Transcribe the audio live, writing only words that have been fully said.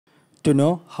To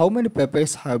know how many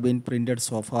papers have been printed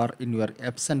so far in your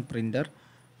EPSON printer,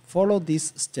 follow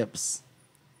these steps.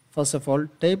 First of all,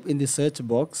 type in the search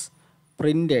box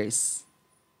printers.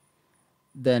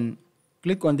 Then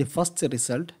click on the first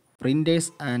result,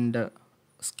 printers and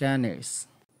scanners.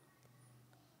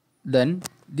 Then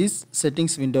this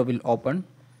settings window will open.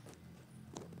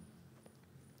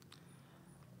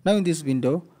 Now in this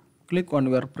window, click on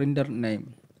your printer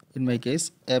name. In my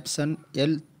case, EPSON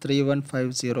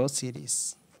L3150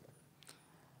 series.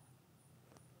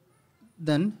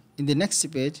 Then in the next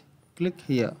page, click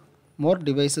here, more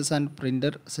devices and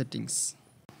printer settings.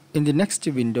 In the next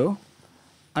window,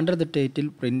 under the title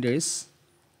printers,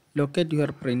 locate your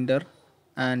printer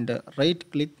and right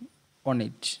click on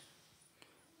it.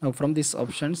 Now from these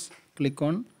options, click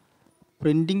on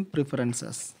printing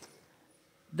preferences.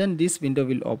 Then this window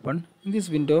will open. In this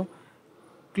window,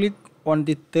 click on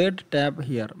the third tab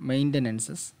here,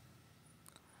 maintenances.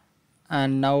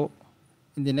 And now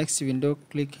in the next window,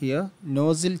 click here,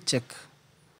 nozzle check.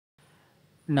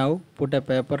 Now put a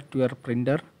paper to your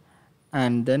printer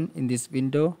and then in this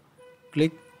window,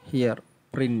 click here,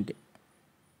 print.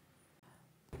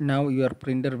 Now your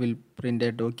printer will print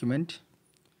a document.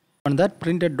 On that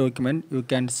printed document, you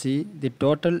can see the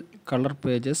total color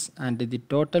pages and the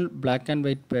total black and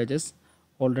white pages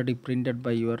already printed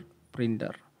by your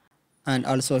printer. And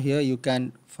also here you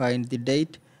can find the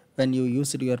date when you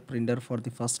used your printer for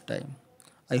the first time.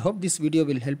 I hope this video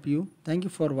will help you. Thank you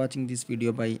for watching this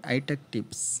video by iTech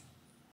Tips.